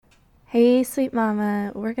Hey, sweet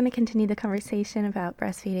mama. We're going to continue the conversation about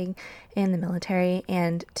breastfeeding in the military.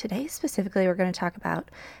 And today, specifically, we're going to talk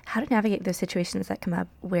about how to navigate those situations that come up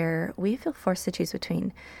where we feel forced to choose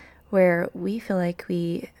between, where we feel like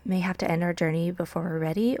we may have to end our journey before we're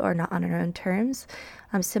ready or not on our own terms,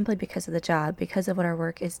 simply because of the job, because of what our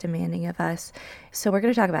work is demanding of us. So we're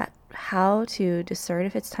going to talk about how to discern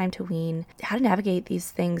if it's time to wean, how to navigate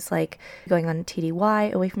these things like going on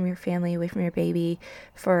TDY, away from your family, away from your baby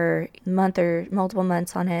for a month or multiple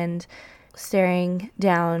months on end, staring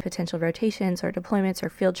down potential rotations or deployments or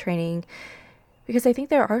field training. Because I think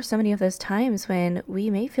there are so many of those times when we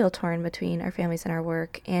may feel torn between our families and our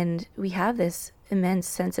work, and we have this immense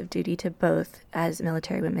sense of duty to both as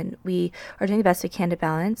military women. We are doing the best we can to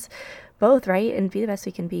balance both, right? And be the best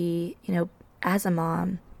we can be, as a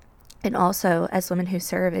mom and also as women who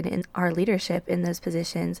serve in our leadership in those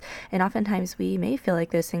positions. And oftentimes we may feel like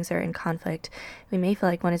those things are in conflict. We may feel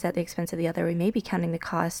like one is at the expense of the other. We may be counting the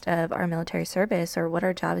cost of our military service or what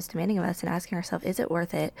our job is demanding of us and asking ourselves, is it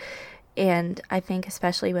worth it? And I think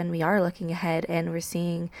especially when we are looking ahead and we're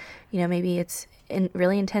seeing, maybe it's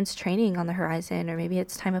really intense training on the horizon, or maybe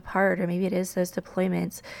it's time apart, or maybe it is those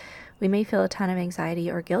deployments, we may feel a ton of anxiety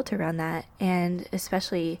or guilt around that. And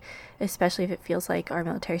especially if it feels like our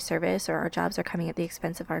military service or our jobs are coming at the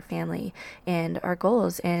expense of our family and our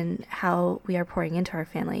goals and how we are pouring into our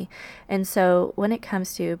family. And so when it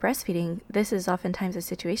comes to breastfeeding, this is oftentimes the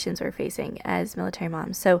situations we're facing as military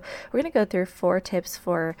moms. So we're going to go through 4 tips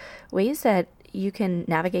for ways that you can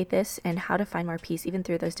navigate this and how to find more peace even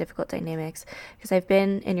through those difficult dynamics. Because I've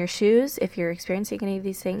been in your shoes. If you're experiencing any of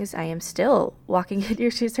these things, I am still walking in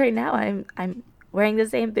your shoes right now. I'm wearing the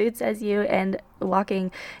same boots as you and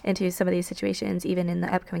walking into some of these situations even in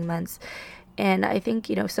the upcoming months. And I think,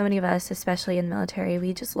 so many of us, especially in the military,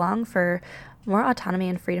 we just long for more autonomy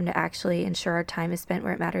and freedom to actually ensure our time is spent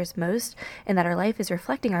where it matters most, and that our life is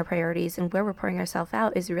reflecting our priorities, and where we're pouring ourselves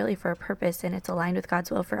out is really for a purpose, and it's aligned with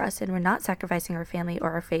God's will for us, and we're not sacrificing our family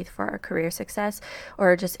or our faith for our career success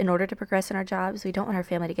or just in order to progress in our jobs. We don't want our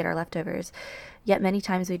family to get our leftovers. Yet many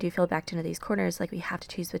times we do feel backed into these corners like we have to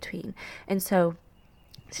choose between. And so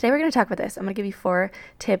today we're going to talk about this. I'm going to give you 4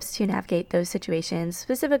 tips to navigate those situations,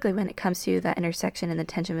 specifically when it comes to that intersection and the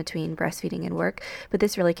tension between breastfeeding and work, but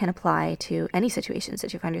this really can apply to any situations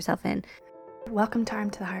that you find yourself in. Welcome to Arm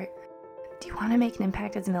to the Heart. Do you want to make an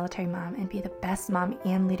impact as a military mom and be the best mom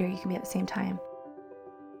and leader you can be at the same time?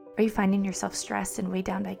 Are you finding yourself stressed and weighed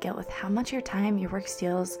down by guilt with how much of your time your work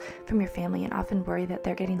steals from your family and often worry that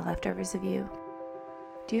they're getting the leftovers of you?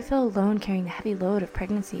 Do you feel alone carrying the heavy load of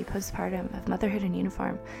pregnancy, postpartum, of motherhood in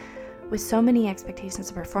uniform, with so many expectations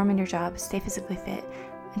to perform in your job, stay physically fit,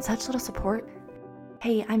 and such little support?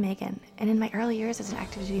 Hey, I'm Megan, and in my early years as an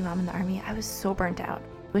active duty mom in the Army, I was so burnt out,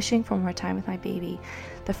 wishing for more time with my baby,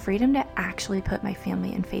 the freedom to actually put my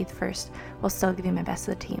family and faith first while still giving my best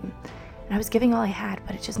to the team. And I was giving all I had,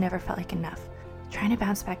 but it just never felt like enough. Trying to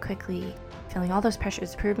bounce back quickly, feeling all those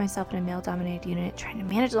pressures to prove myself in a male-dominated unit, trying to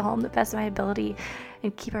manage the home the best of my ability,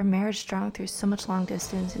 and keep our marriage strong through so much long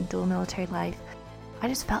distance and dual military life. I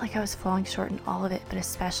just felt like I was falling short in all of it, but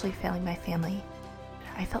especially failing my family.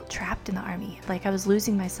 I felt trapped in the Army, like I was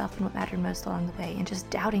losing myself in what mattered most along the way, and just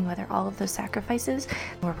doubting whether all of those sacrifices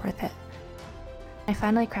were worth it. I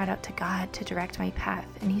finally cried out to God to direct my path,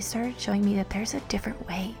 and He started showing me that there's a different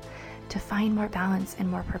way to find more balance and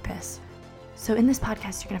more purpose. So in this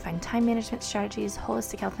podcast, you're going to find time management strategies,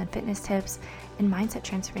 holistic health and fitness tips, and mindset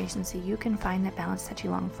transformation so you can find that balance that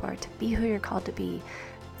you long for, to be who you're called to be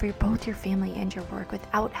for both your family and your work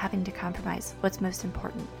without having to compromise what's most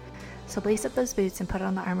important. So lace up those boots and put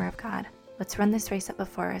on the armor of God. Let's run this race up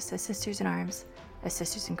before us as sisters in arms, as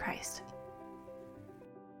sisters in Christ.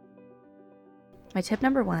 My tip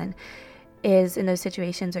number 1 is in those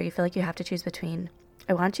situations where you feel like you have to choose between,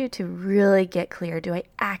 I want you to really get clear, do I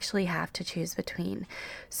actually have to choose between?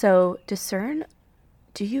 So discern,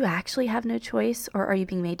 do you actually have no choice, or are you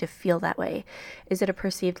being made to feel that way? Is it a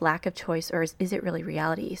perceived lack of choice, or is it really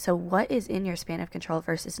reality? So what is in your span of control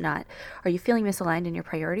versus not? Are you feeling misaligned in your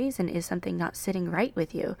priorities, and is something not sitting right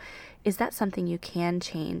with you? Is that something you can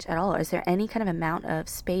change at all? Is there any kind of amount of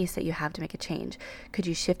space that you have to make a change? Could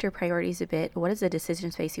you shift your priorities a bit? What is the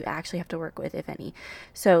decision space you actually have to work with, if any?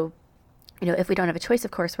 So if we don't have a choice, of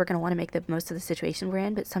course, we're going to want to make the most of the situation we're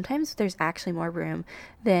in, but sometimes there's actually more room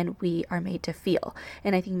than we are made to feel.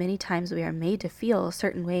 And I think many times we are made to feel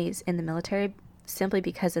certain ways in the military simply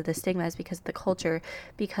because of the stigmas, because of the culture,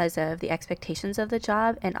 because of the expectations of the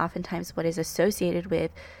job, and oftentimes what is associated with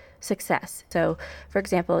success. So, for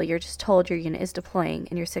example, you're just told your unit is deploying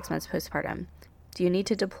and you're 6 months postpartum. Do you need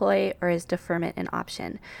to deploy, or is deferment an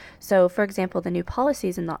option? So, for example, the new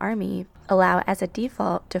policies in the Army allow as a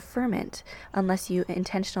default deferment unless you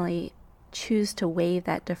intentionally choose to waive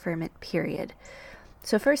that deferment period.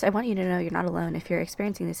 So first, I want you to know you're not alone if you're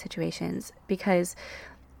experiencing these situations, because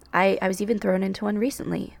I was even thrown into one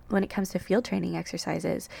recently. When it comes to field training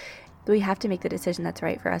exercises, we have to make the decision that's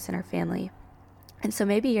right for us and our family. And so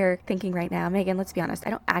maybe you're thinking right now, Megan, let's be honest,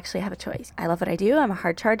 I don't actually have a choice. I love what I do. I'm a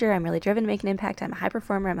hard charger. I'm really driven to make an impact. I'm a high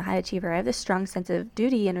performer. I'm a high achiever. I have this strong sense of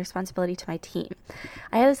duty and responsibility to my team.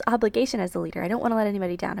 I have this obligation as a leader. I don't want to let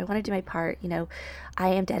anybody down. I want to do my part. I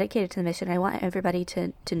am dedicated to the mission. I want everybody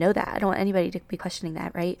to know that. I don't want anybody to be questioning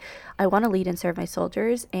that, right? I want to lead and serve my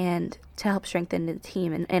soldiers and to help strengthen the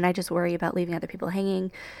team. And I just worry about leaving other people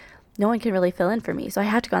hanging. No one can really fill in for me. So I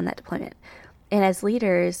have to go on that deployment. And as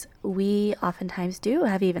leaders, we oftentimes do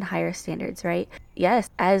have even higher standards, right? Yes,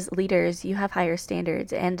 as leaders, you have higher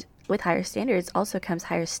standards. And with higher standards also comes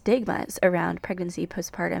higher stigmas around pregnancy,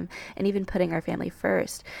 postpartum, and even putting our family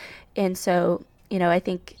first. And so, I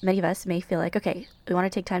think many of us may feel like, okay, we want to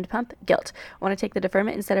take time to pump, guilt. Want to take the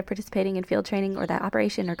deferment instead of participating in field training or that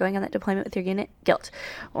operation or going on that deployment with your unit, guilt.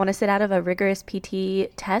 Want to sit out of a rigorous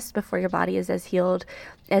PT test before your body is as healed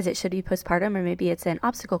as it should be postpartum, or maybe it's an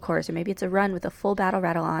obstacle course, or maybe it's a run with a full battle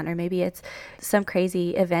rattle on, or maybe it's some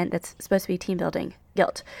crazy event that's supposed to be team building,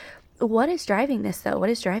 guilt. What is driving this, though? What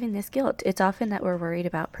is driving this guilt? It's often that we're worried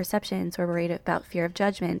about perceptions. We're worried about fear of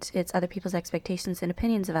judgment. It's other people's expectations and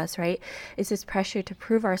opinions of us, right? It's this pressure to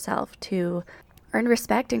prove ourselves, to earn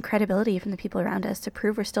respect and credibility from the people around us, to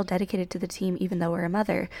prove we're still dedicated to the team even though we're a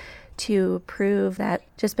mother, to prove that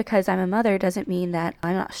just because I'm a mother doesn't mean that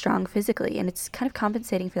I'm not strong physically. And it's kind of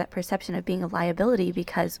compensating for that perception of being a liability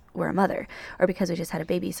because we're a mother or because we just had a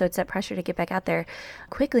baby. So it's that pressure to get back out there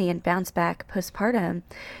quickly and bounce back postpartum,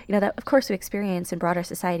 that of course we experience in broader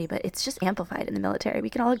society, but it's just amplified in the military. We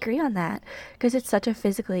can all agree on that because it's such a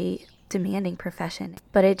physically demanding profession,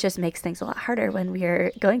 but it just makes things a lot harder when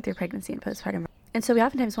we're going through pregnancy and postpartum. And so we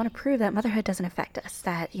oftentimes want to prove that motherhood doesn't affect us,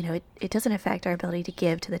 that, it doesn't affect our ability to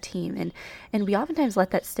give to the team. And we oftentimes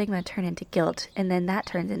let that stigma turn into guilt, and then that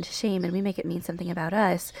turns into shame, and we make it mean something about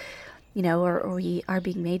us, or we are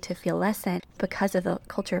being made to feel less than because of the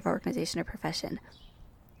culture of our organization or profession.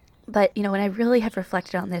 But, when I really have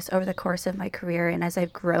reflected on this over the course of my career, and as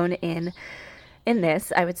I've grown in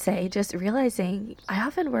this, I would say, just realizing I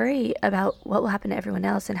often worry about what will happen to everyone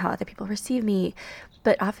else and how other people receive me.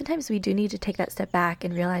 But oftentimes we do need to take that step back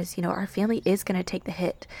and realize, our family is going to take the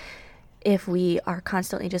hit if we are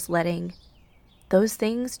constantly just letting those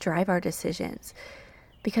things drive our decisions.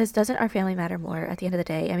 Because doesn't our family matter more at the end of the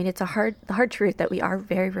day? I mean, it's the hard truth that we are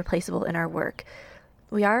very replaceable in our work.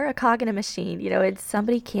 We are a cog in a machine,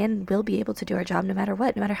 somebody will be able to do our job no matter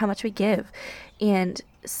what, no matter how much we give. And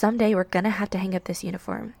someday we're going to have to hang up this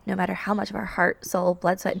uniform, no matter how much of our heart, soul,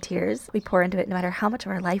 blood, sweat, and tears we pour into it, no matter how much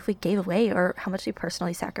of our life we gave away or how much we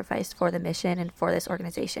personally sacrificed for the mission and for this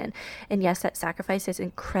organization. And yes, that sacrifice is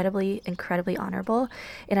incredibly, incredibly honorable,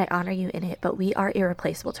 and I honor you in it, but we are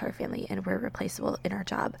irreplaceable to our family and we're replaceable in our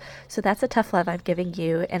job. So that's a tough love I'm giving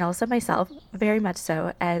you and also myself, very much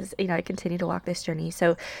so, as I continue to walk this journey.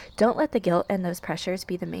 So don't let the guilt and those pressures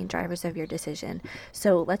be the main drivers of your decision.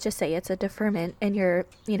 So let's just say it's a deferment and you're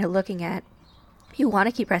looking at, you want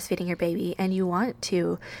to keep breastfeeding your baby and you want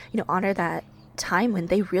to, honor that time when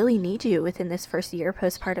they really need you within this first year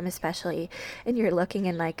postpartum especially, and you're looking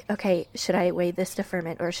and like, okay, should I waive this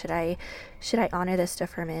deferment or should I honor this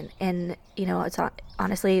deferment? And it's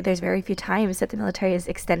honestly, there's very few times that the military is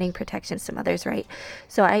extending protections to mothers, right?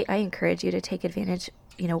 So I encourage you to take advantage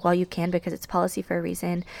while you can, because it's policy for a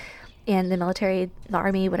reason. And the military, the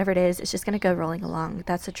Army, whatever it is, it's just going to go rolling along.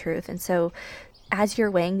 That's the truth. And so as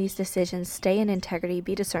you're weighing these decisions, stay in integrity,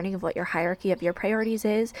 be discerning of what your hierarchy of your priorities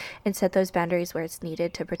is, and set those boundaries where it's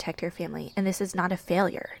needed to protect your family. And this is not a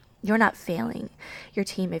failure. You're not failing your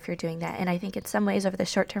team if you're doing that. And I think in some ways over the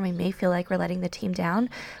short term, we may feel like we're letting the team down,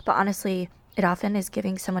 but honestly, it often is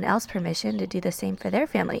giving someone else permission to do the same for their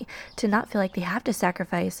family, to not feel like they have to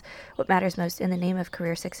sacrifice what matters most in the name of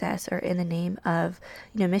career success or in the name of,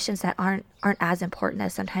 missions that aren't as important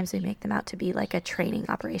as sometimes we make them out to be, like a training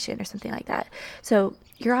operation or something like that. So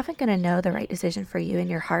you're often going to know the right decision for you in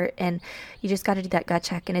your heart, and you just got to do that gut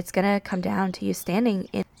check, and it's going to come down to you standing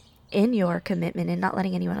in in your commitment and not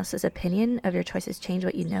letting anyone else's opinion of your choices change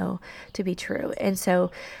what you know to be true. And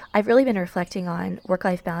so I've really been reflecting on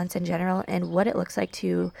work-life balance in general and what it looks like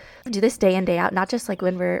to do this day in, day out, not just like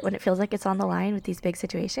when it feels like it's on the line with these big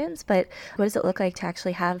situations, but what does it look like to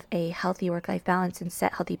actually have a healthy work-life balance and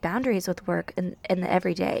set healthy boundaries with work in the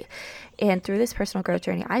everyday. And through this personal growth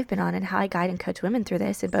journey I've been on and how I guide and coach women through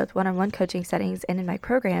this in both one-on-one coaching settings and in my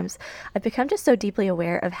programs, I've become just so deeply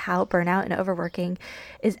aware of how burnout and overworking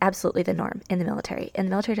is absolutely the norm in the military. And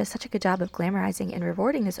the military does such a good job of glamorizing and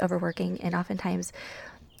rewarding this overworking and oftentimes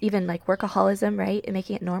even like workaholism, right? And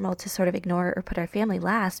making it normal to sort of ignore or put our family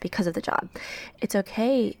last because of the job. It's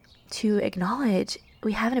okay to acknowledge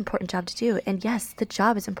we have an important job to do. And yes, the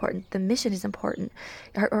job is important. The mission is important.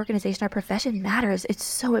 Our organization, our profession matters. It's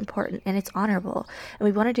so important and it's honorable. And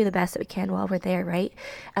we want to do the best that we can while we're there, right?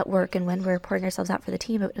 At work and when we're pouring ourselves out for the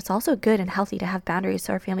team. But it's also good and healthy to have boundaries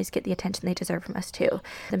so our families get the attention they deserve from us too.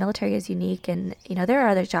 The military is unique. And, there are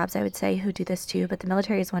other jobs I would say who do this too. But the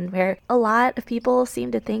military is one where a lot of people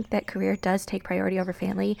seem to think that career does take priority over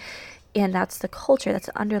family. And that's the culture, that's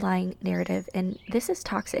the underlying narrative. And this is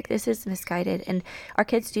toxic, this is misguided, and our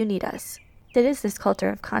kids do need us. It is this culture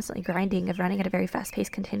of constantly grinding, of running at a very fast pace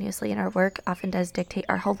continuously, and our work often does dictate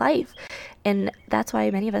our whole life. And that's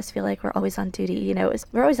why many of us feel like we're always on duty.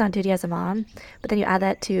 We're always on duty as a mom, but then you add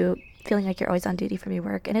that to feeling like you're always on duty from your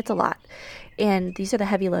work, and it's a lot. And these are the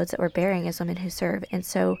heavy loads that we're bearing as women who serve. And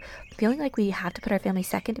so feeling like we have to put our family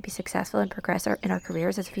second to be successful and progress in our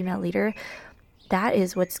careers as a female leader, that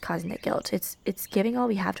is what's causing the guilt. It's giving all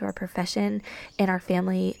we have to our profession and our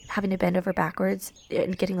family, having to bend over backwards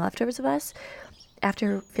and getting leftovers of us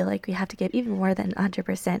after feel like we have to give even more than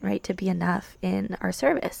 100%, right, to be enough in our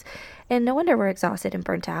service. And no wonder we're exhausted and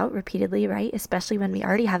burnt out repeatedly, right, especially when we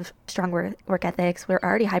already have strong work ethics, we're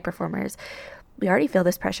already high performers. We already feel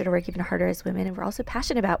this pressure to work even harder as women, and we're also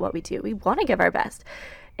passionate about what we do. We want to give our best,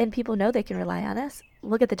 and people know they can rely on us.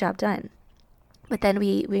 We'll get the job done. But then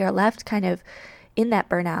we are left kind of in that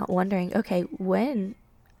burnout, wondering, okay, when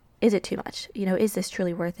is it too much? Is this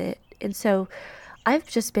truly worth it? And so I've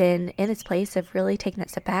just been in this place of really taking that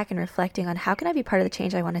step back and reflecting on how can I be part of the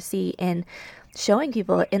change I want to see in showing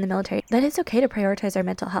people in the military that it's okay to prioritize our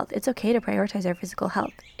mental health. It's okay to prioritize our physical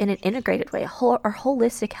health in an integrated way, our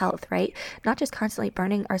holistic health, right? Not just constantly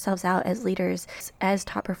burning ourselves out as leaders, as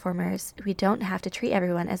top performers. We don't have to treat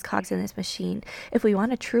everyone as cogs in this machine. If we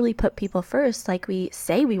want to truly put people first, like we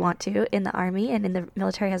say we want to in the Army and in the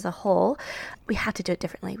military as a whole, we have to do it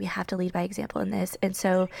differently. We have to lead by example in this. And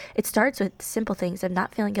so it starts with simple things of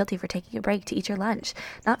not feeling guilty for taking a break to eat your lunch,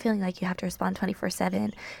 not feeling like you have to respond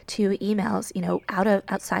 24/7 to emails,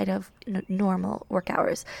 outside of normal work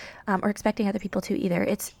hours, or expecting other people to either.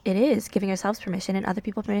 It is giving yourselves permission and other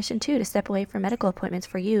people permission too to step away from medical appointments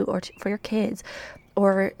for you or for your kids,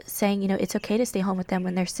 or saying, it's okay to stay home with them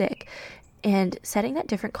when they're sick. And setting that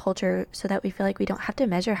different culture so that we feel like we don't have to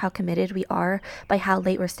measure how committed we are by how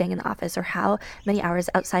late we're staying in the office or how many hours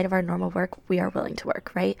outside of our normal work we are willing to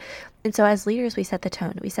work, right? And so as leaders, we set the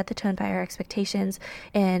tone. We set the tone by our expectations,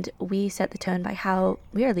 and we set the tone by how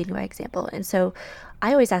we are leading by example. And so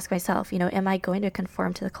I always ask myself, am I going to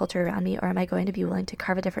conform to the culture around me, or am I going to be willing to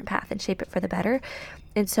carve a different path and shape it for the better?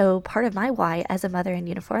 And so part of my why as a mother in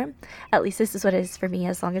uniform, at least this is what it is for me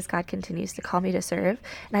as long as God continues to call me to serve,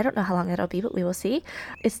 and I don't know how long that'll be, but we will see.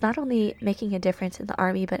 It's not only making a difference in the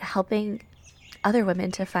Army, but helping other women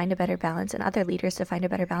to find a better balance and other leaders to find a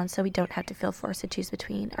better balance, so we don't have to feel forced to choose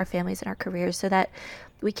between our families and our careers, so that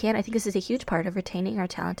we can, I think this is a huge part of retaining our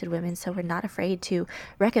talented women, so we're not afraid to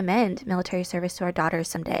recommend military service to our daughters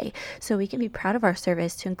someday, so we can be proud of our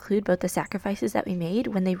service to include both the sacrifices that we made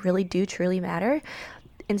when they really do truly matter,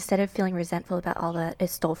 instead of feeling resentful about all that is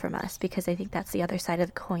stole from us, because I think that's the other side of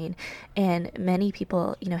the coin. And many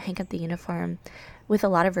people, hang up the uniform with a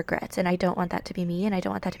lot of regrets, and I don't want that to be me, and I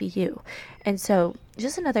don't want that to be you. And so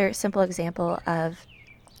just another simple example of,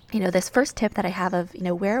 this first tip that I have of,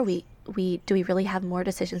 where are we really have more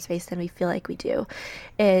decision space than we feel like we do,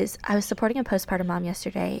 is I was supporting a postpartum mom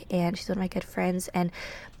yesterday, and she's one of my good friends, and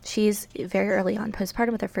she's very early on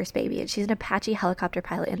postpartum with her first baby, and she's an Apache helicopter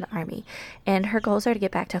pilot in the Army, and her goals are to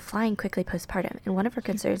get back to flying quickly postpartum. And one of her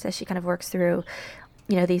concerns as she kind of works through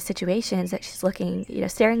these situations that she's looking,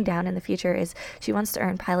 staring down in the future, is she wants to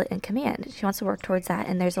earn pilot in command. She wants to work towards that.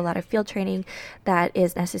 And there's a lot of field training that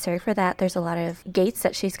is necessary for that. There's a lot of gates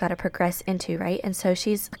that she's got to progress into, right? And so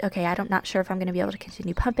she's, okay, I'm not sure if I'm going to be able to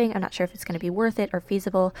continue pumping. I'm not sure if it's going to be worth it or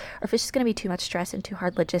feasible, or if it's just going to be too much stress and too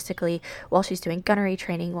hard logistically while she's doing gunnery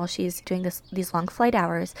training, while she's doing these long flight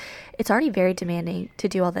hours. It's already very demanding to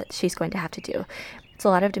do all that she's going to have to do. It's a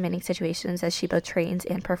lot of demanding situations as she both trains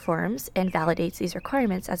and performs and validates these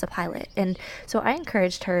requirements as a pilot. And so I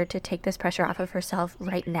encouraged her to take this pressure off of herself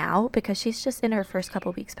right now because she's just in her first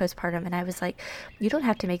couple weeks postpartum. And I was like, you don't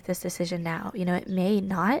have to make this decision now. It may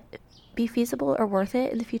not be feasible or worth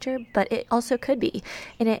it in the future, but it also could be.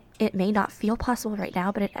 And it may not feel possible right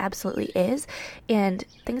now, but it absolutely is. And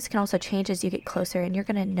things can also change as you get closer, and you're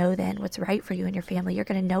going to know then what's right for you and your family. You're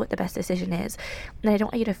going to know what the best decision is. And I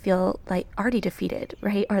don't want you to feel like already defeated,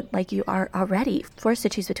 right? Or like you are already forced to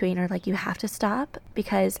choose between, or like you have to stop,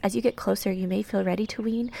 because as you get closer, you may feel ready to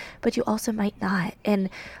wean, but you also might not. And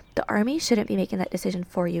the Army shouldn't be making that decision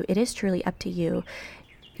for you. It is truly up to you.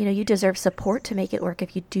 You deserve support to make it work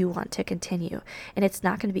if you do want to continue. And it's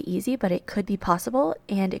not going to be easy, but it could be possible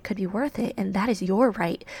and it could be worth it. And that is your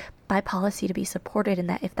right by policy to be supported in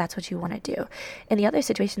that if that's what you want to do. And the other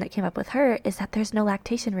situation that came up with her is that there's no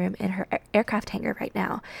lactation room in her aircraft hangar right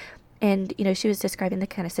now. And, she was describing the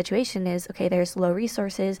kind of situation is, okay, there's low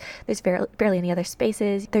resources, there's barely any other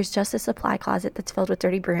spaces, there's just a supply closet that's filled with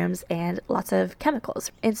dirty brooms and lots of chemicals.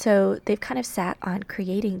 And so they've kind of sat on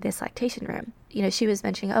creating this lactation room. She was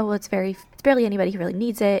mentioning, oh, well, it's barely anybody who really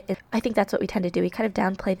needs it. And I think that's what we tend to do. We kind of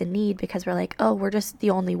downplay the need because we're like, oh, we're just the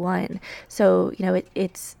only one. So,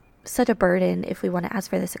 it's such a burden if we want to ask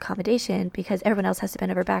for this accommodation because everyone else has to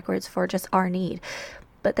bend over backwards for just our need.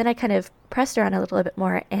 But then I kind of pressed her on a little bit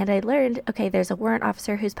more, and I learned, okay, there's a warrant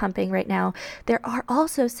officer who's pumping right now. There are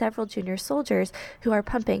also several junior soldiers who are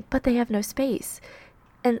pumping, but they have no space.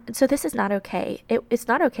 And so this is not okay. It's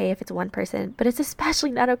not okay if it's one person, but it's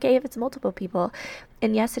especially not okay if it's multiple people.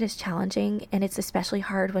 And yes, it is challenging, and it's especially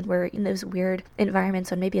hard when we're in those weird environments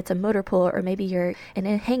when maybe it's a motor pool or maybe you're in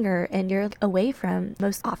a hangar and you're away from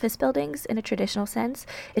most office buildings in a traditional sense.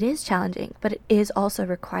 It is challenging, but it is also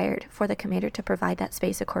required for the commander to provide that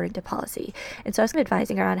space according to policy. And so I was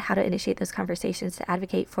advising her on how to initiate those conversations to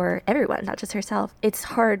advocate for everyone, not just herself. It's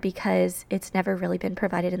hard because it's never really been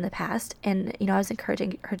provided in the past. And, I was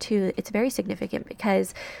encouraging her too. It's very significant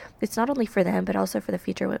because it's not only for them, but also for the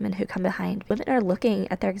future women who come behind. Women are looking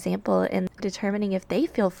at their example and determining if they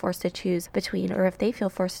feel forced to choose between or if they feel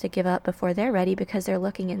forced to give up before they're ready because they're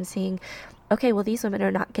looking and seeing, okay, well, these women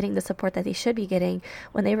are not getting the support that they should be getting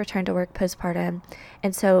when they return to work postpartum.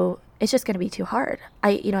 And so it's just going to be too hard.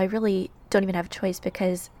 I really don't even have a choice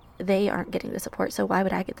because they aren't getting the support, so why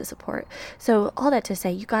would I get the support? So all that to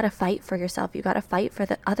say, you got to fight for yourself. You got to fight for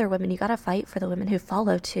the other women. You got to fight for the women who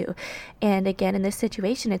follow too. And again, in this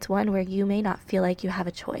situation, it's one where you may not feel like you have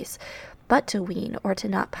a choice but to wean or to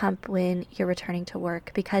not pump when you're returning to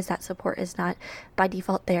work because that support is not by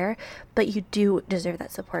default there, but you do deserve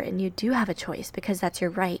that support and you do have a choice because that's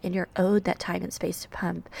your right and you're owed that time and space to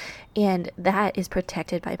pump, and that is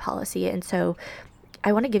protected by policy. And so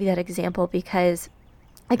I want to give you that example because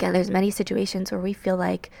again, there's many situations where we feel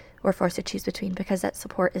like we're forced to choose between because that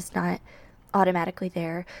support is not automatically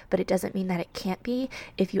there, but it doesn't mean that it can't be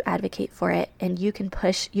if you advocate for it and you can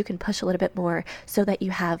push a little bit more so that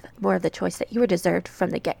you have more of the choice that you were deserved from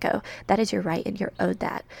the get-go. That is your right and you're owed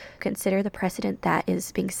that. Consider the precedent that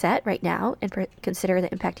is being set right now and consider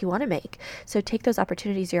the impact you want to make. So take those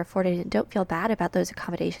opportunities you're afforded and don't feel bad about those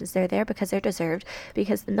accommodations. They're there because they're deserved,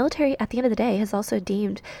 because the military at the end of the day has also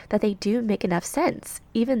deemed that they do make enough sense,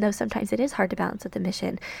 even though sometimes it is hard to balance with the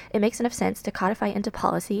mission. It makes enough sense to codify into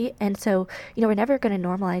policy. And so we're never going to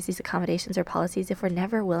normalize these accommodations or policies if we're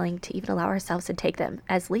never willing to even allow ourselves to take them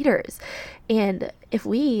as leaders. And if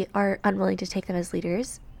we are unwilling to take them as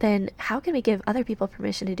leaders, then how can we give other people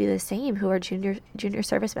permission to do the same who are junior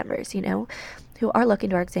service members, who are looking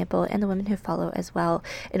to our example, and the women who follow as well?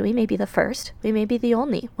 And we may be the first, we may be the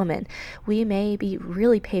only woman, we may be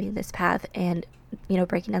really paving this path and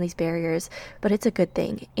breaking down these barriers, but it's a good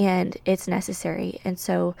thing and it's necessary. And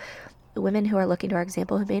so women who are looking to our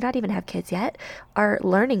example, who may not even have kids yet, are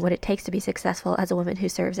learning what it takes to be successful as a woman who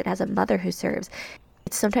serves and as a mother who serves.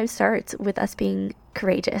 It sometimes starts with us being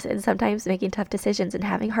courageous and sometimes making tough decisions and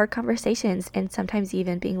having hard conversations and sometimes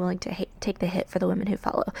even being willing to take the hit for the women who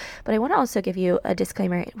follow. But I want to also give you a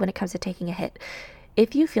disclaimer when it comes to taking a hit.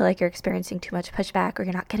 If you feel like you're experiencing too much pushback or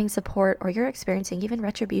you're not getting support or you're experiencing even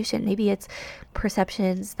retribution, maybe it's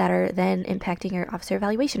perceptions that are then impacting your officer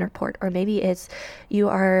evaluation report, or maybe it's you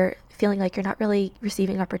are feeling like you're not really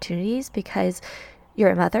receiving opportunities because you're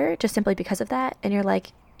a mother, just simply because of that, and you're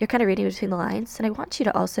kind of reading between the lines. And I want you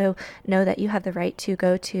to also know that you have the right to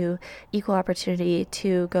go to equal opportunity,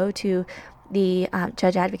 to go to the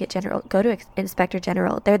Judge Advocate General, go to Inspector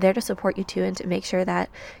General. They're there to support you too and to make sure that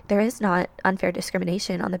there is not unfair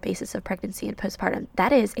discrimination on the basis of pregnancy and postpartum.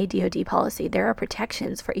 That is a DoD policy. There are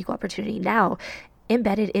protections for equal opportunity now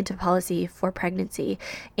embedded into policy for pregnancy,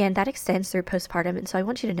 and that extends through postpartum. And so I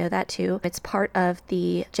want you to know that too. It's part of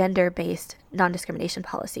the gender-based non-discrimination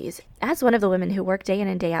policies. As one of the women who work day in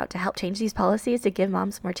and day out to help change these policies to give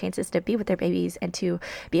moms more chances to be with their babies and to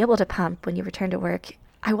be able to pump when you return to work,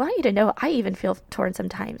 I want you to know I even feel torn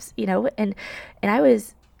sometimes, and I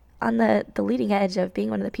was on the leading edge of being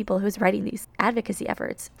one of the people who was writing these advocacy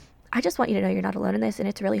efforts. I just want you to know you're not alone in this, and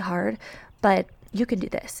it's really hard, but you can do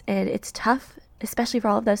this. And it's tough, especially for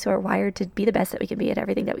all of us who are wired to be the best that we can be at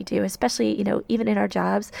everything that we do, especially, even in our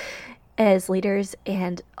jobs as leaders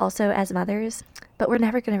and also as mothers. But we're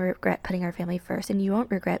never going to regret putting our family first, and you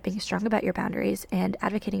won't regret being strong about your boundaries and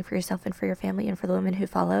advocating for yourself and for your family and for the women who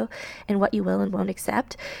follow and what you will and won't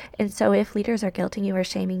accept. And so if leaders are guilting you or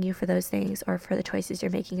shaming you for those things or for the choices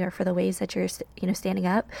you're making or for the ways that you're, standing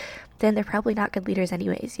up, then they're probably not good leaders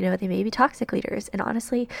anyways. They may be toxic leaders. And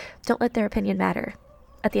honestly, don't let their opinion matter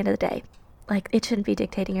at the end of the day. Like, it shouldn't be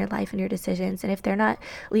dictating your life and your decisions. And if they're not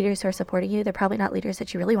leaders who are supporting you, they're probably not leaders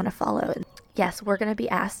that you really want to follow. And yes, we're going to be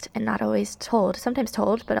asked, and not always told, sometimes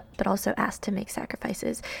told, but also asked to make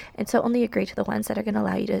sacrifices. And so only agree to the ones that are going to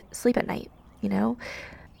allow you to sleep at night.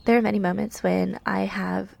 There are many moments when I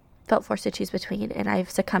have felt forced to choose between, and I've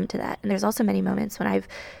succumbed to that. And there's also many moments when I've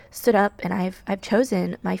stood up and I've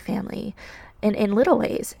chosen my family in little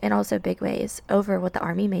ways and also big ways over what the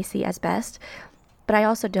Army may see as best. But I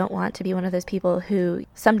also don't want to be one of those people who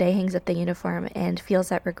someday hangs up the uniform and feels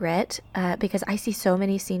that regret, because I see so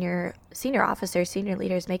many senior officers, senior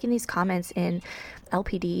leaders making these comments in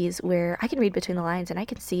LPDs where I can read between the lines and I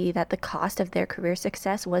can see that the cost of their career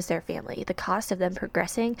success was their family. The cost of them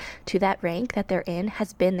progressing to that rank that they're in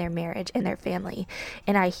has been their marriage and their family.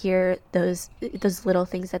 And I hear those little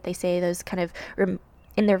things that they say, those kind of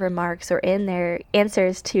in their remarks or in their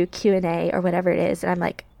answers to Q&A or whatever it is. And I'm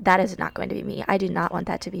like, that is not going to be me. I do not want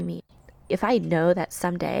that to be me. If I know that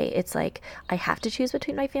someday it's like I have to choose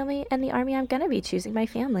between my family and the Army, I'm going to be choosing my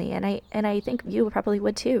family. And I think you probably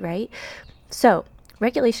would too, right? So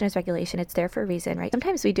regulation is regulation. It's there for a reason, right?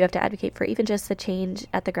 Sometimes we do have to advocate for even just the change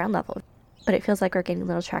at the ground level, but it feels like we're getting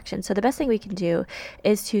little traction. So the best thing we can do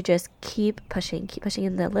is to just keep pushing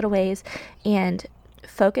in the little ways and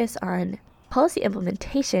focus on policy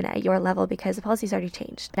implementation at your level, because the policy's already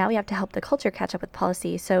changed. Now we have to help the culture catch up with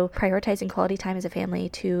policy. So prioritizing quality time as a family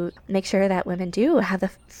to make sure that women do have the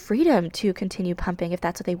freedom to continue pumping if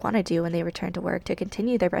that's what they want to do when they return to work, to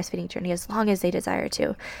continue their breastfeeding journey as long as they desire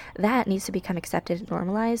to. That needs to become accepted and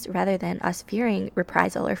normalized, rather than us fearing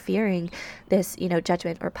reprisal or fearing this,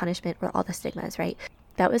 judgment or punishment or all the stigmas, right?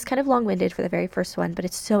 That was kind of long-winded for the very first one, but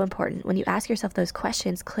it's so important. When you ask yourself those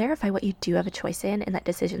questions, clarify what you do have a choice in that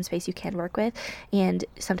decision space you can work with. And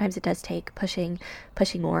sometimes it does take pushing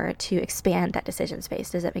more to expand that decision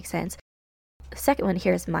space. Does that make sense? The second one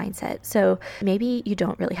here is mindset. So maybe you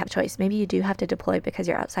don't really have a choice. Maybe you do have to deploy because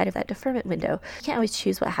you're outside of that deferment window. We can't always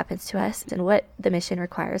choose what happens to us and what the mission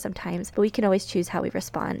requires sometimes, but we can always choose how we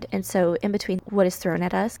respond. And so in between what is thrown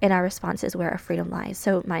at us and our response is where our freedom lies.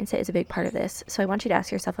 So mindset is a big part of this. So I want you to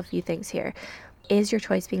ask yourself a few things here. Is your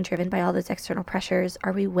choice being driven by all those external pressures?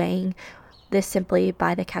 Are we weighing this simply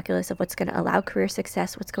by the calculus of what's going to allow career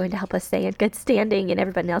success, what's going to help us stay in good standing in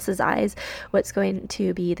everybody else's eyes, what's going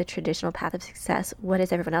to be the traditional path of success, what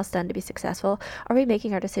has everyone else done to be successful? Are we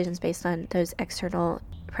making our decisions based on those external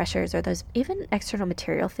pressures or those even external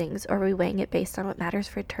material things, or are we weighing it based on what matters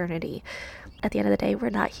for eternity? At the end of the day, we're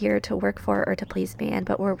not here to work for or to please man,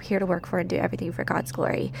 but we're here to work for and do everything for God's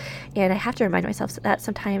glory. And I have to remind myself that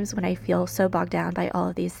sometimes when I feel so bogged down by all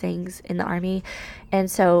of these things in the Army. And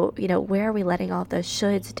so, where are we letting all of those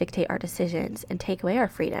shoulds dictate our decisions and take away our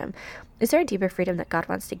freedom? Is there a deeper freedom that God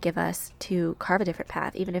wants to give us to carve a different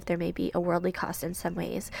path, even if there may be a worldly cost in some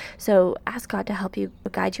ways? So ask God to help you,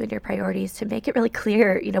 guide you in your priorities, to make it really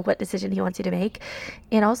clear, what decision He wants you to make,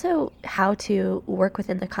 and also how to work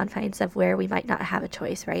within the confines of where we might not have a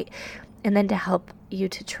choice, right? And then to help you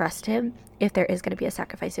to trust Him if there is going to be a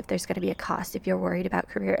sacrifice, if there's going to be a cost, if you're worried about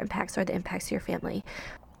career impacts or the impacts to your family.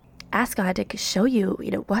 Ask God to show you,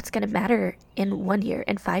 what's going to matter in 1 year,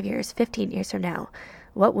 in 5 years, 15 years from now.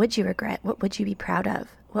 What would you regret? What would you be proud of?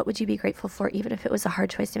 What would you be grateful for, even if it was a hard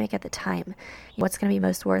choice to make at the time? What's going to be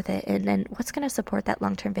most worth it? And then what's going to support that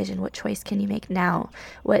long-term vision? What choice can you make now?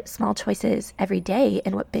 What small choices every day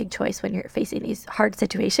and what big choice when you're facing these hard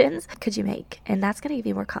situations could you make? And that's going to give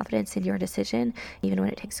you more confidence in your decision, even when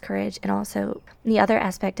it takes courage. And also the other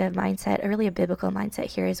aspect of mindset, really a biblical mindset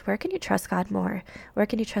here, is where can you trust God more? Where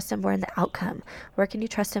can you trust Him more in the outcome? Where can you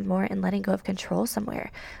trust Him more in letting go of control somewhere?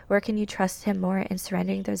 Where can you trust Him more in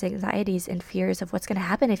surrendering those anxieties and fears of what's going to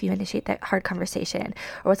happen if you initiate that hard conversation,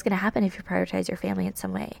 or what's going to happen if you prioritize your family in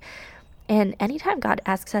some way? And anytime God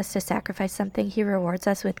asks us to sacrifice something, he rewards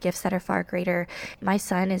us with gifts that are far greater. My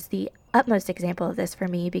son is the utmost example of this for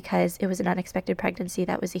me because it was an unexpected pregnancy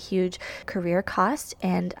that was a huge career cost,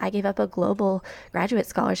 and I gave up a global graduate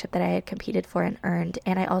scholarship that I had competed for and earned.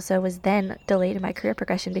 And I also was then delayed in my career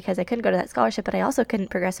progression because I couldn't go to that scholarship, but I also couldn't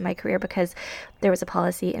progress in my career because there was a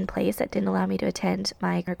policy in place that didn't allow me to attend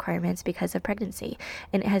my requirements because of pregnancy.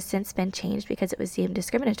 And it has since been changed because it was deemed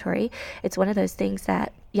discriminatory. It's one of those things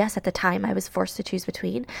that, yes, at the time I was forced to choose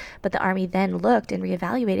between, but the Army then looked and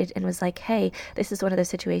reevaluated and was like, hey, this is one of those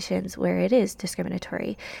situations where it is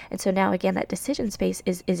discriminatory. And so now again, that decision space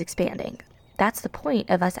is expanding. That's the point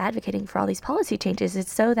of us advocating for all these policy changes.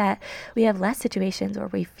 It's so that we have less situations where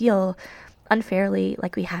we feel unfairly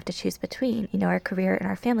like we have to choose between, our career and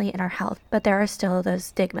our family and our health. But there are still those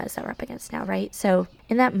stigmas that we're up against now, right? So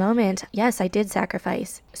in that moment, yes, I did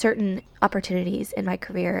sacrifice certain opportunities in my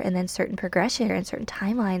career and then certain progression and certain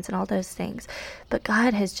timelines and all those things. But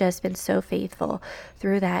God has just been so faithful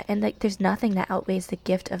through that. And there's nothing that outweighs the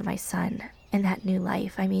gift of my son in that new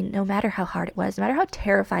life. I mean, no matter how hard it was, no matter how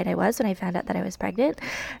terrified I was when I found out that I was pregnant,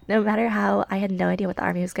 no matter how I had no idea what the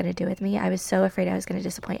Army was going to do with me, I was so afraid I was going to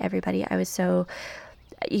disappoint everybody. I was so,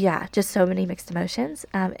 just so many mixed emotions,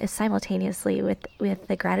 simultaneously with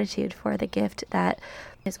the gratitude for the gift that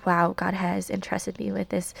is, wow, God has entrusted me with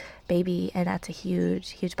this baby, and that's a huge,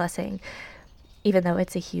 huge blessing, even though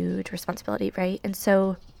it's a huge responsibility, right? And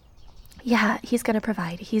so yeah, he's going to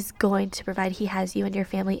provide. He's going to provide. He has you and your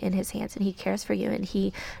family in his hands, and he cares for you, and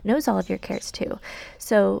he knows all of your cares too.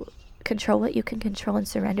 So control what you can control and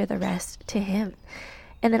surrender the rest to him.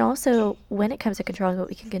 And then also, when it comes to controlling what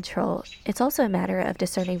we can control, it's also a matter of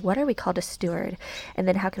discerning what are we called to steward, and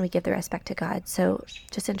then how can we give the rest back to God. So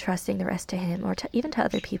just entrusting the rest to him, or even to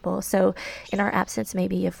other people. So in our absence,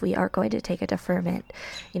 maybe if we are going to take a deferment,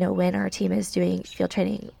 when our team is doing field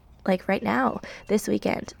training, like right now, this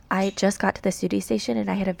weekend, I just got to the duty station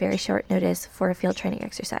and I had a very short notice for a field training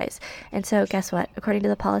exercise. And so guess what? According to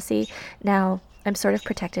the policy, now I'm sort of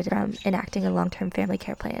protected from enacting a long-term family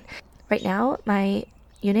care plan. Right now, my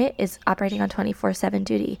unit is operating on 24/7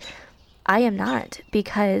 duty. I am not,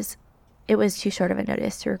 because it was too short of a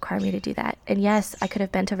notice to require me to do that. And yes, I could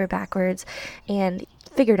have bent over backwards and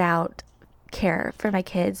figured out care for my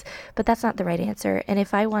kids, but that's not the right answer. And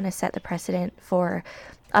if I want to set the precedent for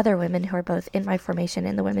other women who are both in my formation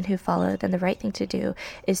and the women who follow, then the right thing to do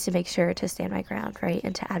is to make sure to stand my ground, right?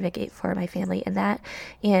 And to advocate for my family in that.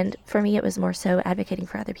 And for me, it was more so advocating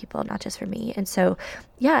for other people, not just for me. And so,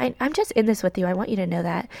 yeah, I'm just in this with you. I want you to know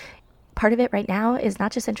that part of it right now is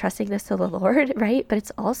not just entrusting this to the Lord, right? But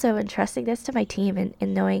it's also entrusting this to my team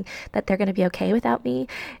and knowing that they're going to be okay without me,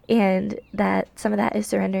 and that some of that is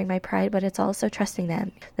surrendering my pride, but it's also trusting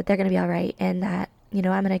them that they're going to be all right, and that I'm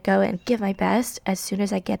going to go and give my best as soon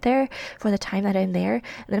as I get there for the time that I'm there.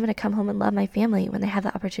 And then I'm going to come home and love my family when they have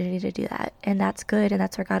the opportunity to do that. And that's good. And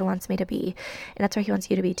that's where God wants me to be. And that's where he wants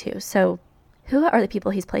you to be too. So who are the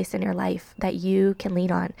people he's placed in your life that you can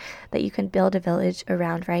lean on, that you can build a village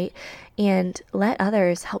around, right? And let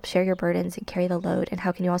others help share your burdens and carry the load. And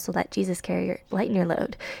how can you also let Jesus lighten your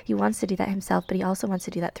load? He wants to do that himself, but he also wants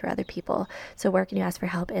to do that through other people. So where can you ask for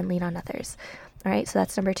help and lean on others? All right, so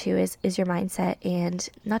that's number 2 is your mindset, and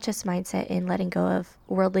not just mindset in letting go of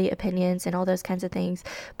worldly opinions and all those kinds of things,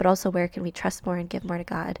 but also where can we trust more and give more to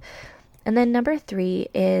God. And then number 3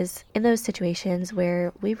 is in those situations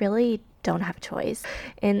where we really don't have a choice,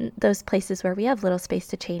 in those places where we have little space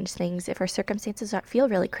to change things, if our circumstances feel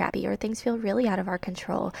really crappy or things feel really out of our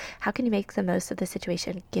control, how can you make the most of the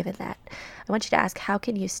situation given that? I want you to ask, how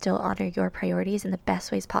can you still honor your priorities in the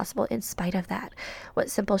best ways possible in spite of that?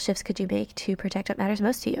 What simple shifts could you make to protect what matters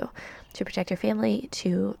most to you, to protect your family,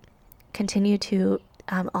 to continue to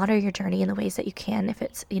honor your journey in the ways that you can, if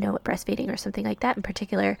it's, breastfeeding or something like that in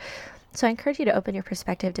particular. So I encourage you to open your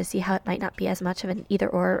perspective to see how it might not be as much of an either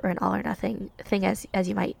or an all or nothing thing as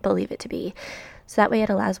you might believe it to be. So that way it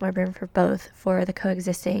allows more room for both, for the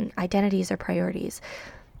coexisting identities or priorities.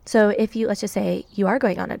 So if let's just say you are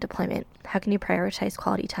going on a deployment, how can you prioritize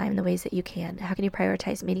quality time in the ways that you can? How can you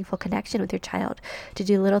prioritize meaningful connection with your child, to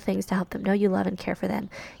do little things to help them know you love and care for them,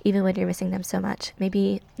 even when you're missing them so much?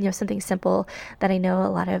 Maybe, something simple that I know a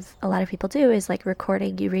lot of people do is like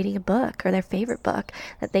recording you reading a book or their favorite book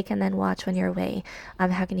that they can then watch when you're away.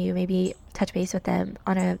 How can you maybe touch base with them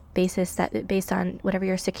on a basis that based on whatever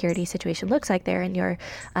your security situation looks like there and your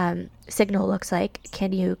signal looks like?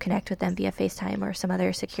 Can you connect with them via FaceTime or some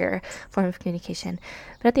other secure form of communication?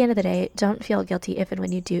 But at the end of the day, don't feel guilty if and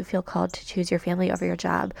when you do feel called to choose your family over your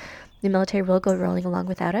job. The military will go rolling along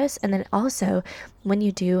without us. And then also, when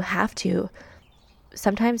you do have to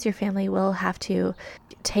sometimes your family will have to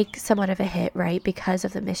take somewhat of a hit, right? Because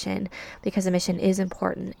of the mission, because the mission is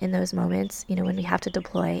important in those moments, when we have to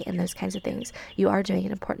deploy and those kinds of things. You are doing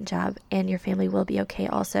an important job, and your family will be okay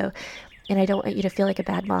also. And I don't want you to feel like a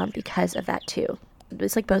bad mom because of that too.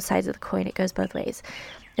 It's like both sides of the coin. It goes both ways.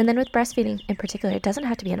 And then with breastfeeding in particular, it doesn't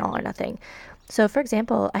have to be an all or nothing. So for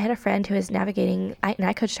example, I had a friend who is navigating, and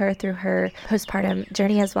I coached her through her postpartum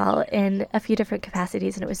journey as well in a few different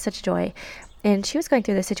capacities, and it was such joy. And she was going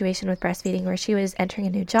through the situation with breastfeeding where she was entering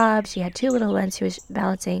a new job. She had 2 little ones she was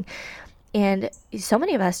balancing. And so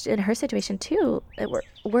many of us in her situation too,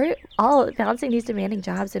 we're all balancing these demanding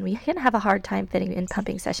jobs, and we can have a hard time fitting in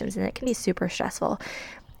pumping sessions, and it can be super stressful.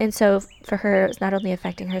 And so for her, it was not only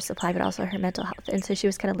affecting her supply, but also her mental health. And so she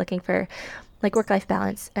was kind of looking for like work-life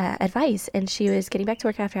balance advice. And she was getting back to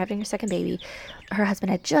work after having her second baby. Her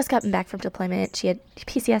husband had just gotten back from deployment. She had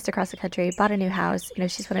PCS'd across the country, bought a new house.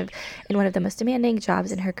 She's in one of the most demanding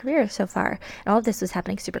jobs in her career so far. And all of this was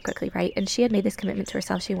happening super quickly, right? And she had made this commitment to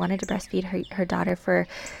herself. She wanted to breastfeed her daughter for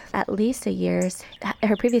at least a year.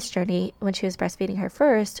 Her previous journey, when she was breastfeeding her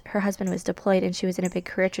first, her husband was deployed, and she was in a big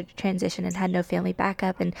career transition and had no family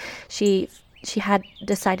backup. And she had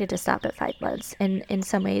decided to stop at 5 months. And in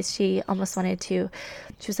some ways she almost she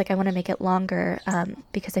was like, I want to make it longer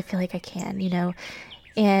because I feel like I can,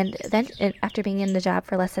 And then after being in the job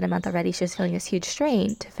for less than a month already, she was feeling this huge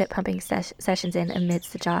strain to fit pumping sessions in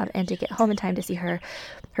amidst the job and to get home in time to see her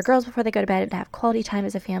girls before they go to bed and to have quality time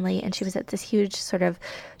as a family. And she was at this huge sort of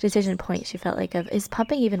decision point. She felt like, is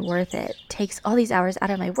pumping even worth it? Takes all these hours out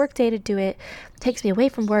of my work day to do it, takes me away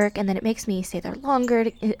from work, and then it makes me stay there longer.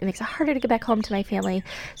 It makes it harder to get back home to my family.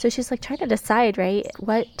 So she's like trying to decide, right,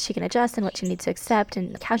 what she can adjust and what she needs to accept,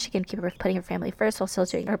 and how she can keep her putting her family first while still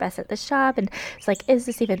doing her best at this job. And it's like, is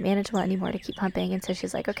this even manageable anymore to keep pumping? And so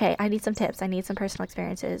she's like, okay, I need some tips. I need some personal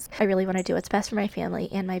experiences. I really want to do what's best for my family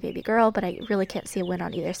and my baby girl, but I really can't see a win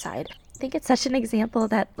on either side. I think it's such an example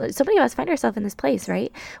that so many of us find ourselves in this place,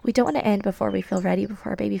 right? We don't want to end before we feel ready,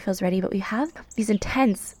 before our baby feels ready, but we have these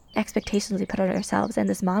intense expectations we put on ourselves and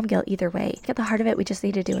this mom guilt either way. At the heart of it, we just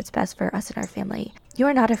need to do what's best for us and our family. You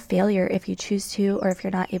are not a failure if you choose to, or if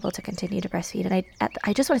you're not able to continue to breastfeed. And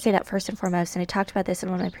I just want to say that first and foremost, and I talked about this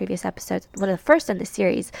in one of my previous episodes, one of the first in this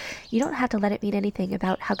series. You don't have to let it mean anything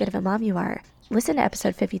about how good of a mom you are. Listen to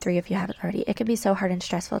episode 53 if you haven't already. It can be so hard and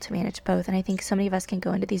stressful to manage both. And I think so many of us can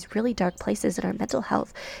go into these really dark places in our mental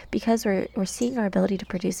health because we're seeing our ability to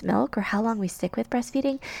produce milk, or how long we stick with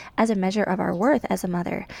breastfeeding, as a measure of our worth as a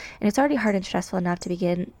mother. And it's already hard and stressful enough to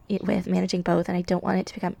begin with managing both. And I don't want it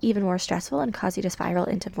to become even more stressful and cause you to spiral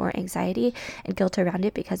into more anxiety and guilt around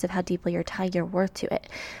it because of how deeply you're tying your worth to it.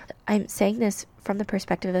 I'm saying this from the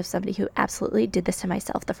perspective of somebody who absolutely did this to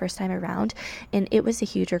myself the first time around, and it was a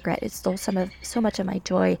huge regret. It stole so much of my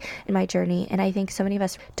joy in my journey. And I think so many of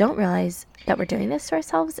us don't realize that we're doing this to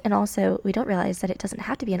ourselves, and also we don't realize that it doesn't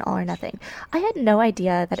have to be an all or nothing. I had no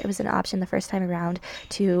idea that it was an option the first time around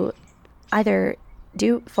to either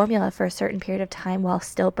do formula for a certain period of time while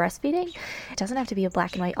still breastfeeding. It doesn't have to be a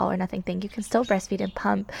black and white all or nothing thing. You can still breastfeed and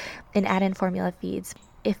pump and add in formula feeds.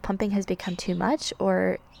 If pumping has become too much,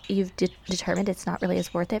 or you've determined it's not really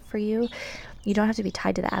as worth it for you, you don't have to be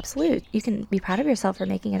tied to the absolute. You can be proud of yourself for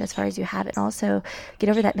making it as far as you have, and also get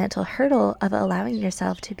over that mental hurdle of allowing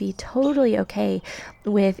yourself to be totally okay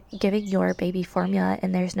with giving your baby formula,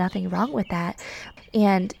 and there's nothing wrong with that,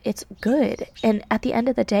 and it's good. And at the end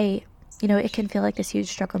of the day, it can feel like this huge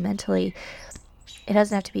struggle mentally. It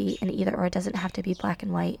doesn't have to be an either or. It doesn't have to be black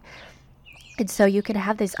and white. And so you can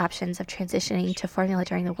have these options of transitioning to formula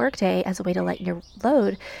during the workday as a way to lighten your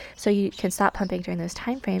load, so you can stop pumping during those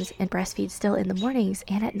time frames and breastfeed still in the mornings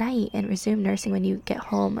and at night, and resume nursing when you get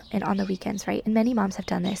home and on the weekends, right? And many moms have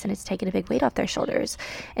done this, and it's taken a big weight off their shoulders.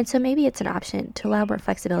 And so maybe it's an option to allow more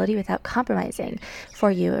flexibility without compromising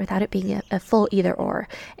for you, or without it being a full either or.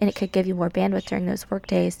 And it could give you more bandwidth during those work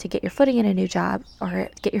days to get your footing in a new job, or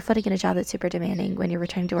get your footing in a job that's super demanding when you're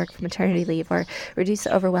returning to work from maternity leave, or reduce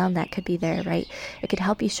the overwhelm that could be there, right? It could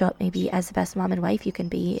help you show up maybe as the best mom and wife you can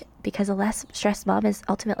be, because a less stressed mom is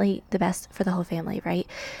ultimately the best for the whole family, right?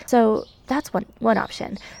 So that's one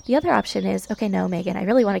option. The other option is, okay, no, Megan, I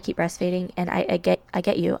really want to keep breastfeeding, and I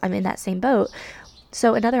get you. I'm in that same boat.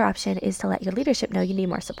 So another option is to let your leadership know you need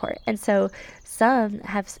more support. And so some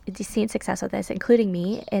have seen success with this, including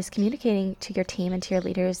me, is communicating to your team and to your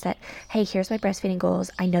leaders that, hey, here's my breastfeeding goals.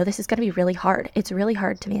 I know this is going to be really hard. It's really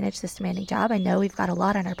hard to manage this demanding job. I know we've got a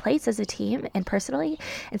lot on our plates as a team and personally.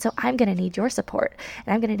 And so I'm going to need your support,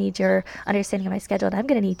 and I'm going to need your understanding of my schedule. And I'm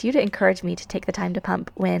going to need you to encourage me to take the time to pump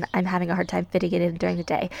when I'm having a hard time fitting it in during the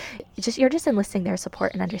day. You're just enlisting their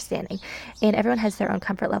support and understanding. And everyone has their own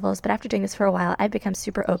comfort levels. But after doing this for a while, I've become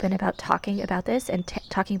super open about talking about this and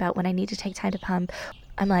talking about when I need to take time to pump.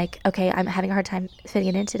 I'm like, okay, I'm having a hard time fitting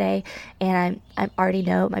it in today, and I already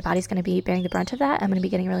know my body's going to be bearing the brunt of that. I'm going to be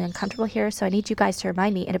getting really uncomfortable here, so I need you guys to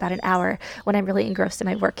remind me in about an hour when I'm really engrossed in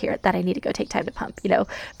my work here that I need to go take time to pump,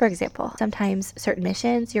 for example. Sometimes certain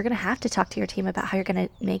missions, you're going to have to talk to your team about how you're going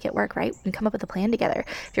to make it work, right? And come up with a plan together.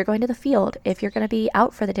 If you're going to the field, if you're going to be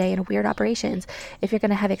out for the day in weird operations, if you're going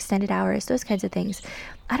to have extended hours, those kinds of things.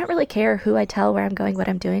 I don't really care who I tell where I'm going, what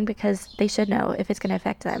I'm doing, because they should know if it's going to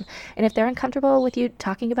affect them. And if they're uncomfortable with you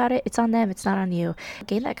talking about it, it's on them, it's not on you.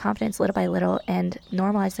 Gain that confidence little by little and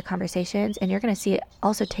normalize the conversations, and you're going to see it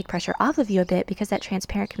also take pressure off of you a bit, because that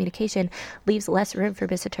transparent communication leaves less room for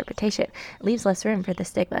misinterpretation, leaves less room for the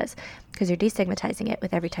stigmas, because you're destigmatizing it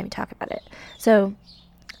with every time you talk about it. So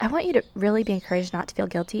I want you to really be encouraged not to feel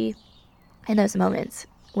guilty in those moments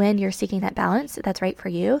when you're seeking that balance that's right for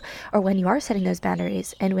you, or when you are setting those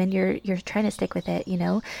boundaries, and when you're trying to stick with it.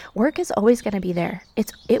 Work is always going to be there.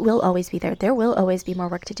 It will always be there. There will always be more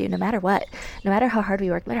work to do, no matter what, no matter how hard we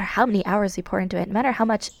work, no matter how many hours we pour into it, no matter how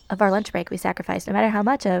much of our lunch break we sacrifice, no matter how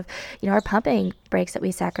much of our pumping breaks that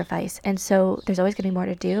we sacrifice. And so there's always going to be more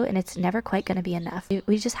to do, and it's never quite going to be enough.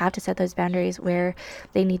 We just have to set those boundaries where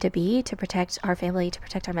they need to be, to protect our family, to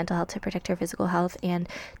protect our mental health, to protect our physical health, and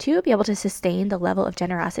to be able to sustain the level of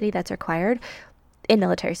generosity that's required in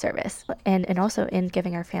military service, and also in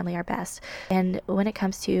giving our family our best. And when it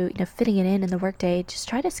comes to fitting it in the workday, just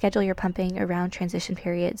try to schedule your pumping around transition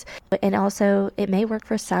periods. And also, it may work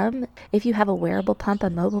for some. If you have a wearable pump,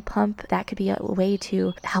 a mobile pump, that could be a way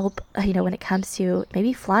to help when it comes to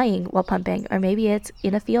maybe flying while pumping, or maybe it's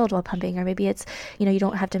in a field while pumping, or maybe it's you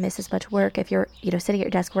don't have to miss as much work if you're sitting at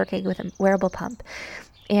your desk working with a wearable pump.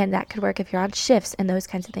 And that could work if you're on shifts and those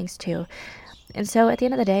kinds of things too. And so at the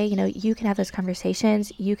end of the day, you can have those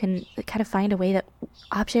conversations. You can kind of find a way that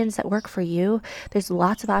options that work for you. There's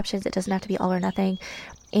lots of options. It doesn't have to be all or nothing.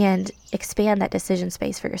 And expand that decision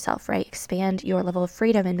space for yourself, right? Expand your level of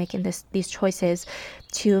freedom in making these choices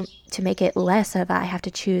to make it less of I have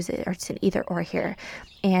to choose it, or it's an either or here.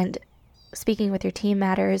 And speaking with your team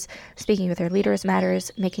matters. Speaking with your leaders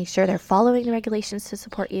matters. Making sure they're following the regulations to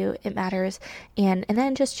support you, it matters. And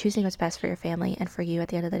then just choosing what's best for your family and for you at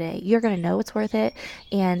the end of the day. You're going to know what's worth it,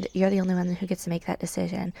 and you're the only one who gets to make that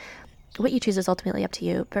decision. What you choose is ultimately up to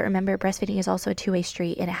you. But remember, breastfeeding is also a two-way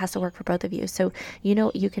street, and it has to work for both of you. So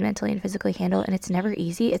what you can mentally and physically handle, and it's never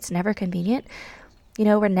easy. It's never convenient.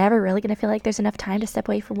 We're never really going to feel like there's enough time to step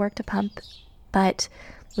away from work to pump, but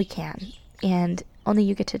we can. And only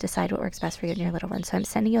you get to decide what works best for you and your little one. So I'm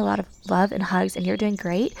sending you a lot of love and hugs, and you're doing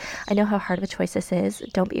great. I know how hard of a choice this is.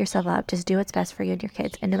 Don't beat yourself up. Just do what's best for you and your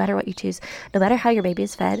kids. And no matter what you choose, no matter how your baby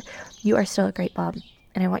is fed, you are still a great mom.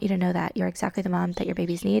 And I want you to know that you're exactly the mom that your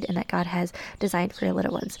babies need and that God has designed for your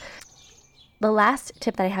little ones. The last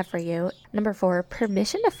tip that I have for you, number 4,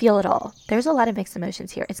 permission to feel it all. There's a lot of mixed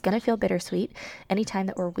emotions here. It's going to feel bittersweet anytime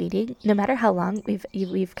that we're waiting, no matter how long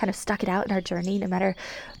we've kind of stuck it out in our journey, no matter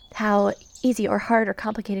how easy or hard or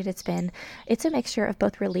complicated it's been. It's a mixture of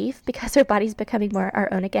both relief, because our body's becoming more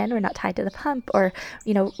our own again. We're not tied to the pump, or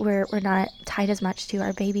we're not tied as much to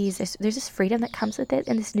our babies. There's this freedom that comes with it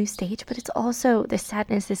in this new stage, but it's also this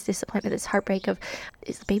sadness, this disappointment, this heartbreak of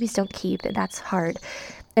babies don't keep, and that's hard.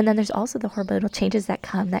 And then there's also the hormonal changes that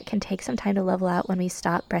come that can take some time to level out when we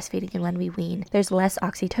stop breastfeeding and when we wean. There's less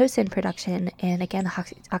oxytocin production. And again,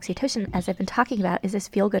 oxytocin, as I've been talking about, is this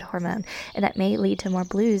feel-good hormone. And that may lead to more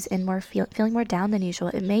blues and more feeling more down than usual.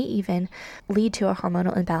 It may even lead to a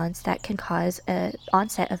hormonal imbalance that can cause an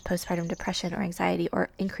onset of postpartum depression or anxiety, or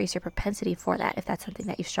increase your propensity for that if that's something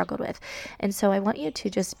that you've struggled with. And so I want you to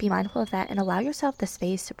just be mindful of that and allow yourself the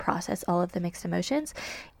space to process all of the mixed emotions.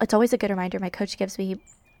 It's always a good reminder. My coach gives me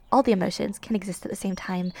all the emotions can exist at the same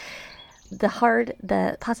time. The hard,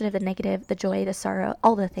 the positive, the negative, the joy, the sorrow,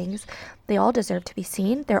 all the things, they all deserve to be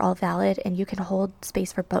seen. They're all valid, and you can hold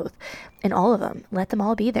space for both and all of them. Let them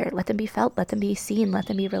all be there. Let them be felt. Let them be seen. Let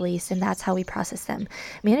them be released. And that's how we process them.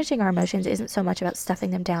 Managing our emotions isn't so much about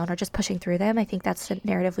stuffing them down or just pushing through them. I think that's the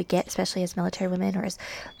narrative we get, especially as military women or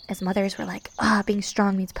as mothers. We're like, being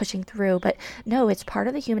strong means pushing through. But no, it's part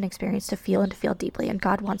of the human experience to feel and to feel deeply. And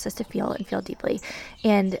God wants us to feel and feel deeply.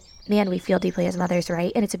 And man, we feel deeply as mothers,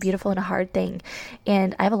 right? And it's a beautiful and a hard thing.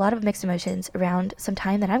 And I have a lot of mixed emotions around some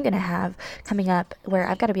time that I'm going to have coming up where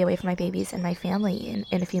I've got to be away from my babies and my family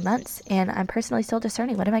in a few months. And I'm personally still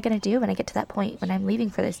discerning, what am I going to do when I get to that point, when I'm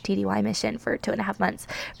leaving for this TDY mission for 2.5 months,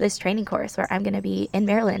 for this training course where I'm going to be in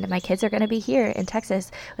Maryland and my kids are going to be here in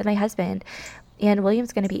Texas with my husband. And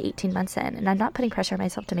William's going to be 18 months in. And I'm not putting pressure on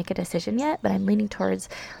myself to make a decision yet, but I'm leaning towards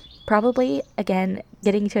Probably, again,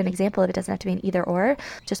 getting to an example of it doesn't have to be an either or,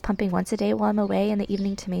 just pumping once a day while I'm away in the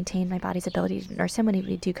evening to maintain my body's ability to nurse him when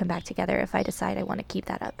we do come back together if I decide I want to keep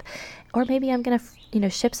that up. Or maybe I'm going to,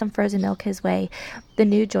 ship some frozen milk his way. The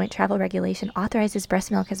new joint travel regulation authorizes breast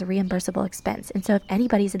milk as a reimbursable expense. And so if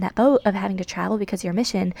anybody's in that boat of having to travel because of your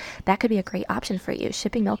mission, that could be a great option for you.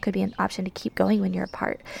 Shipping milk could be an option to keep going when you're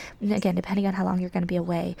apart. And again, depending on how long you're going to be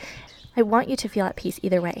away. I want you to feel at peace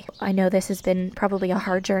either way. I know this has been probably a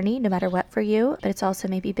hard journey, no matter what for you, but it's also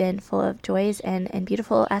maybe been full of joys and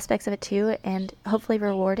beautiful aspects of it too, and hopefully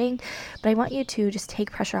rewarding. But I want you to just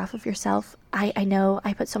take pressure off of yourself. I know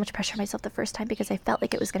I put so much pressure on myself the first time because I felt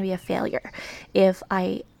like it was going to be a failure if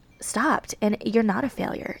I stopped, and you're not a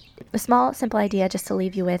failure. A small, simple idea just to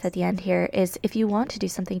leave you with at the end here is if you want to do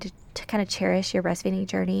something to kind of cherish your breastfeeding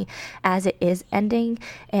journey as it is ending,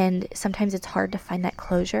 and sometimes it's hard to find that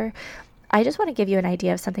closure, I just want to give you an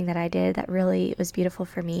idea of something that I did that really was beautiful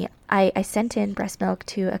for me. I sent in breast milk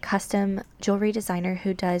to a custom jewelry designer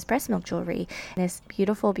who does breast milk jewelry. This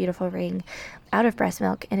beautiful, beautiful ring out of breast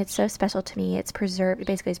milk, and it's so special to me. It's preserved,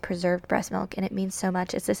 basically it's preserved breast milk, and it means so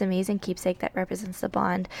much. It's this amazing keepsake that represents the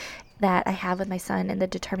bond that I have with my son and the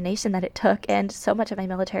determination that it took and so much of my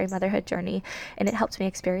military motherhood journey. And it helped me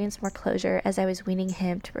experience more closure as I was weaning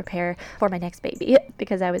him to prepare for my next baby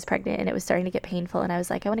because I was pregnant and it was starting to get painful. And I was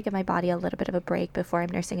like, I want to give my body a little bit of a break before I'm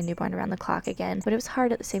nursing a newborn around the clock again. But it was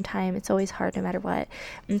hard at the same time. It's always hard no matter what.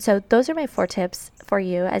 And so those are my 4 tips for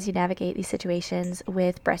you as you navigate these situations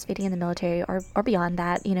with breastfeeding in the military or beyond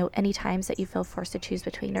that. Any times that you feel forced to choose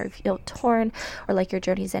between or feel torn or like your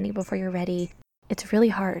journey's ending before you're ready. It's really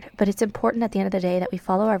hard, but it's important at the end of the day that we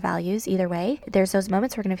follow our values either way. There's those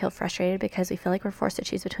moments we're going to feel frustrated because we feel like we're forced to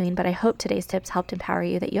choose between, but I hope today's tips helped empower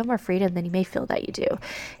you that you have more freedom than you may feel that you do.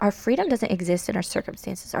 Our freedom doesn't exist in our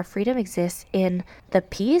circumstances. Our freedom exists in the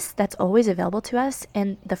peace that's always available to us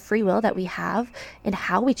and the free will that we have in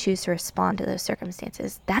how we choose to respond to those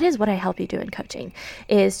circumstances. That is what I help you do in coaching,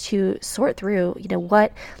 is to sort through,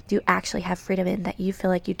 what do you actually have freedom in that you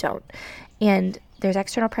feel like you don't. And there's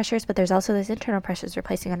external pressures, but there's also those internal pressures we're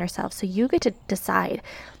placing on ourselves. So you get to decide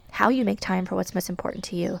how you make time for what's most important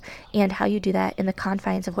to you and how you do that in the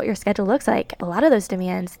confines of what your schedule looks like. A lot of those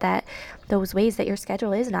demands those ways that your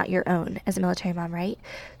schedule is not your own as a military mom, right?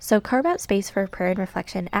 So carve out space for prayer and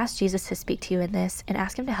reflection. Ask Jesus to speak to you in this and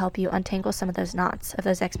ask him to help you untangle some of those knots of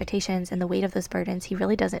those expectations and the weight of those burdens he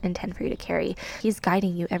really doesn't intend for you to carry. He's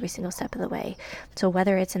guiding you every single step of the way. So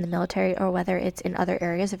whether it's in the military or whether it's in other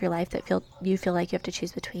areas of your life that you feel like you have to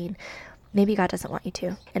choose between, maybe God doesn't want you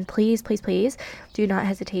to. And please, please, please do not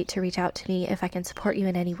hesitate to reach out to me if I can support you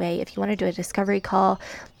in any way. If you want to do a discovery call,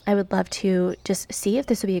 I would love to just see if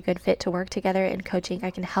this would be a good fit to work together in coaching. I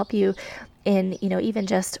can help you in, even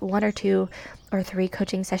just 1 or 2 or 3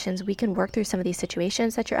 coaching sessions. We can work through some of these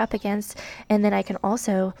situations that you're up against. And then I can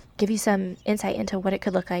also give you some insight into what it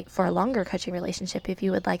could look like for a longer coaching relationship. If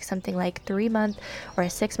you would like something like 3-month or a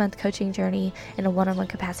 6-month coaching journey in a one-on-one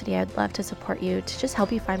capacity, I'd love to support you to just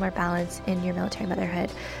help you find more balance in your military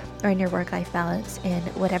motherhood or in your work-life balance in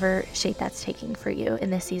whatever shape that's taking for you in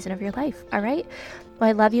this season of your life. All right? Well,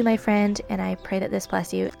 I love you, my friend, and I pray that this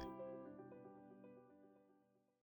bless you.